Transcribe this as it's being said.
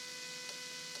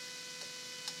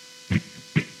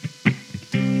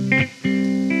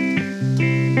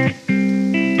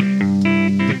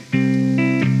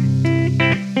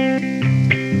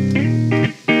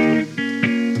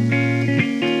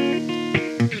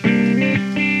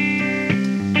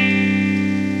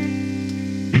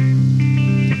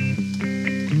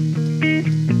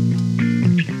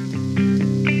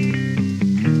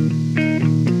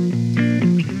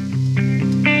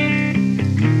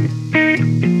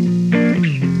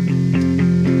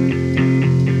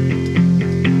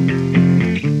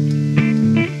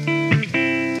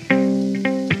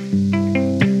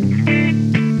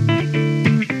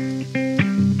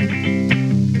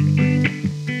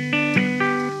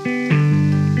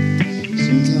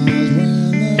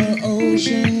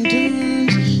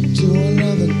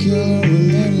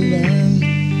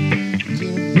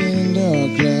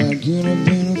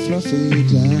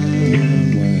feet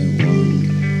down white one.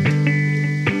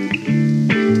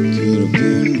 Could have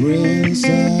been gray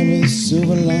inside with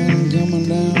silver lining coming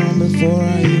down before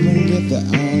I even get the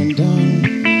iron done.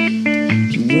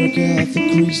 To work out the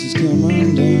creases come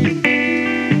undone.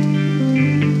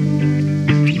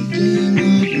 Game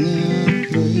like now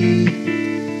play.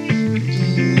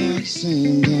 Game like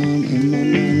same time in my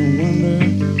mind I wonder.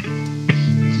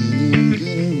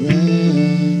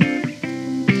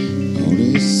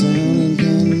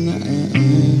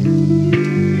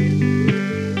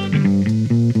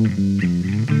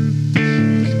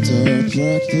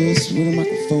 Practice with a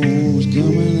microphone was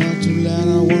coming out too loud.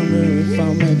 I wonder if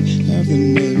I'll maybe have the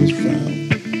neighbors frown.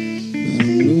 But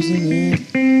I'm losing it.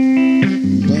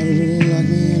 Nobody really like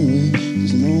me anyway,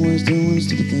 'cause I'm always doing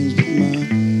stupid things with my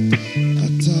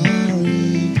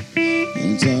Atari. And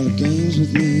it's all the games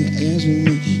with me, games with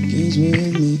me, games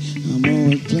with me. I'm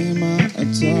always playing my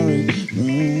Atari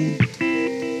wrong.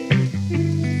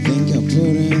 I think I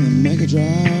put in the Mega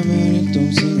Drive and it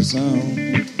don't sing a song.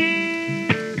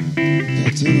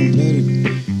 Till I'm blooded,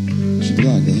 she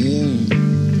blocked the head.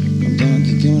 I'm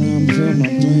donkey coming on before my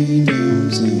brain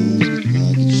down sounds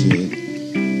like it should.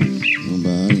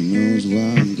 Nobody knows why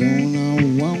I'm going on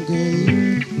wonky.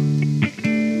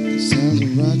 It sounds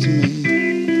alright to me.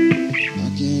 I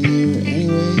can't hear it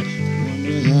anyway.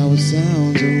 Wonder how it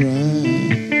sounds alright.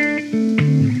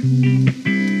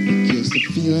 Because the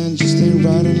feeling just ain't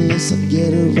right unless I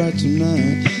get it right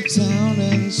tonight. Sound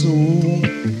and soul.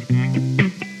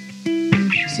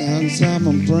 Inside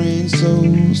my brain, solar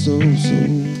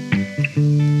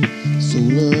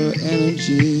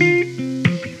energy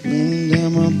running down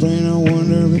my brain. I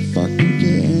wonder if I could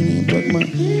get any, plug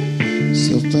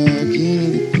myself back into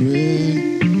the grid.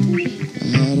 If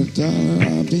I had $1,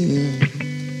 I'd be there.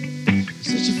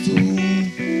 Such a fool.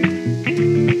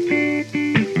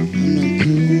 I'm not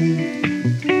cool.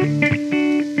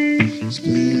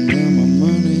 Spending down my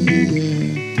money, yeah.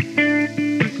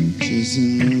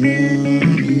 Chasing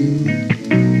around you.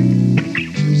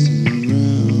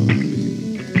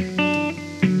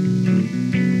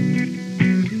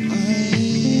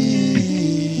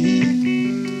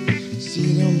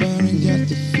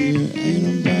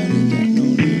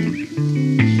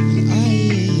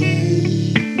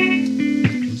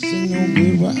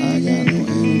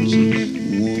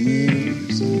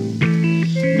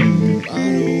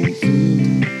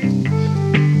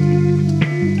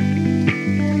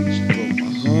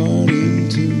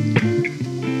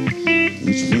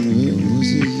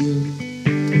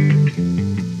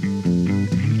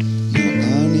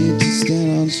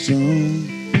 Strong,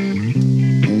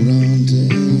 hold on to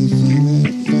anything that I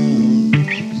found.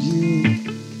 You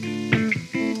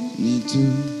need to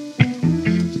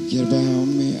forget about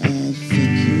me, I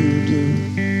think you do.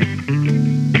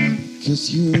 'Cause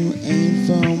you ain't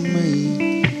for me,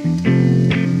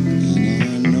 and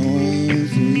I know I ain't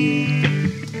for you.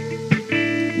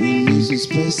 We need some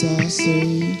space, I say.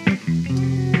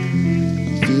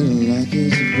 I feel like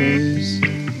it's a race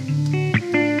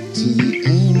to the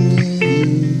end with you.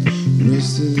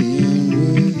 Race to the end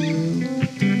with you.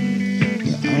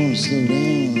 Yeah, I wanna slow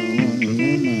down, I wanna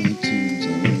learn my tunes. I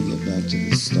wanna get back to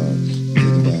the start,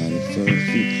 think about it for a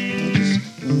few. I just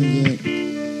wanna get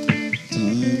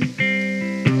time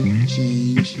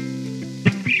change.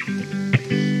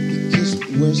 Because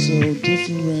we're so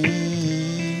different.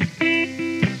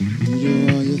 You do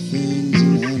all your things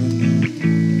and I don't know.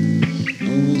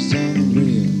 Always on the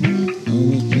radio,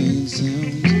 always playing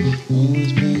sounds,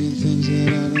 always playing things that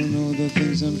I don't know, the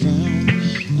things I'm found.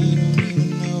 I don't even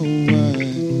know why.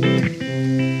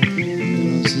 You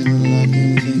don't seem like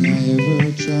anything I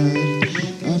ever tried.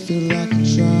 I feel like I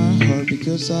try hard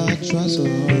because I try so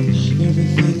hard.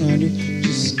 Everything I do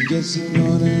just gets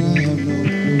ignored and I have no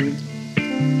clue.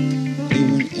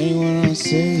 Even anyone I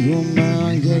say, who am I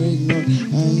get ignored.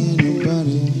 I ain't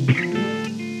nobody.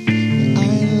 I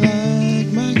like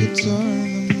my guitar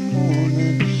in the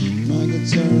morning, my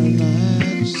guitar at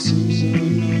night just seems so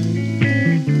annoying.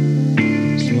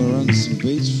 So I run some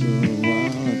beats for a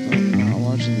while if I'm not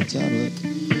watching the tablet,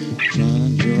 trying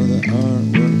to draw the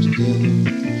artwork together.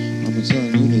 I've been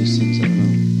telling you these things, I don't know.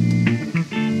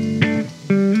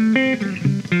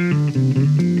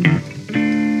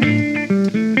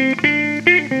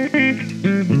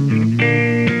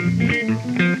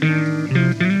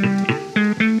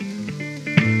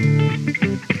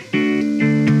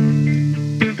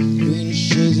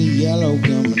 Yellow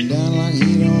coming down like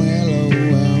heat on hello,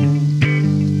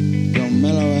 don't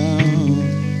mellow out.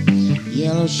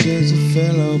 Yellow shades a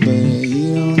fellow, but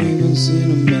he don't even seem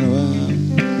to mellow out.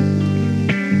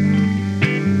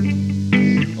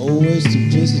 Always too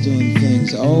busy doing things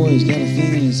He's always got a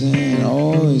thing in his hand,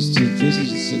 always too busy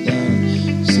to sit down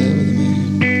and say with a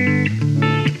man.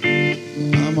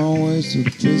 I'm always too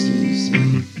busy to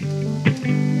say.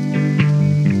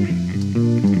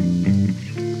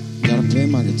 Gotta play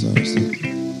my guitar, see.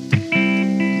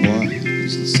 What?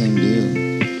 It's the same deal.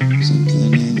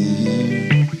 Something in the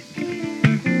air.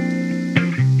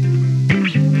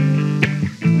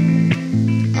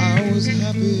 I was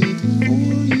happy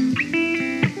before you.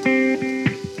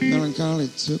 Melancholy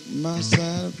took my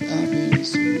side of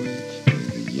happiness away.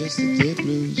 The yesterday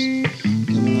blues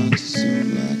coming on too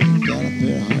soon, like you got a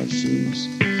pair of hard shoes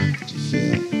to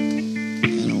fill.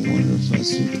 And I wonder if I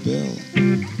suit the bill.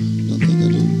 Don't think I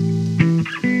do.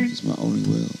 It's my only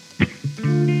will.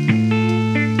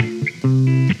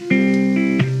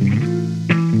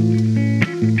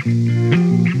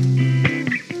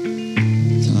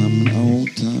 I'm an old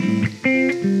timer.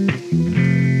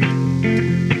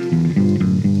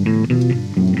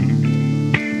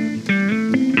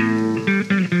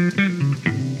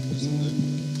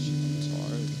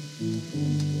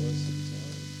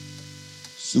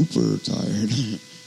 Super tired.